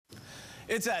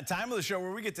It's that time of the show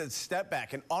where we get to step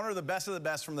back and honor the best of the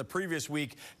best from the previous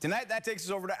week. Tonight, that takes us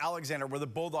over to Alexander, where the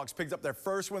Bulldogs picked up their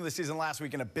first win of the season last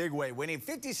week in a big way, winning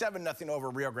 57-0 over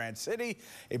Rio Grande City.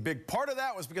 A big part of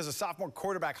that was because of sophomore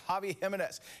quarterback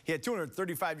Jimenez. He had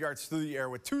 235 yards through the air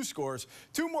with 2 scores,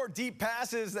 2 more deep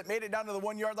passes that made it down to the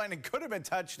 1-yard line and could have been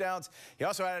touchdowns. He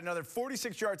also had another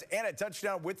 46 yards and a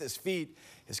touchdown with his feet.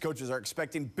 His coaches are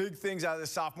expecting big things out of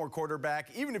this sophomore quarterback,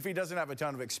 even if he doesn't have a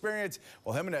ton of experience.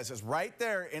 Well, Jimenez is right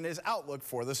there in his outlook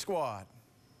for the squad.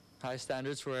 High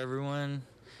standards for everyone.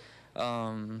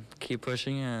 Keep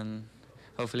pushing, and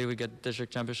hopefully we get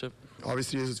district championship.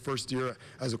 Obviously, it's his first year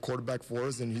as a quarterback for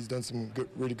us, and he's done some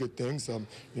really good things.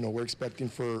 We're expecting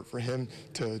for him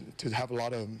to have a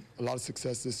lot of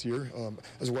success this year,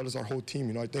 as well as our whole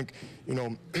team. I think, in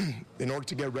order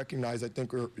to get recognized, I think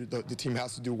the team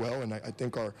has to do well, and I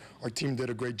think our team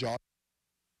did a great job.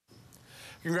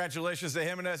 Congratulations to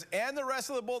Jimenez and the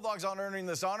rest of the Bulldogs on earning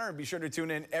this honor. And be sure to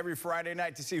tune in every Friday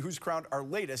night to see who's crowned our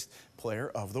latest Player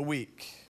of the Week.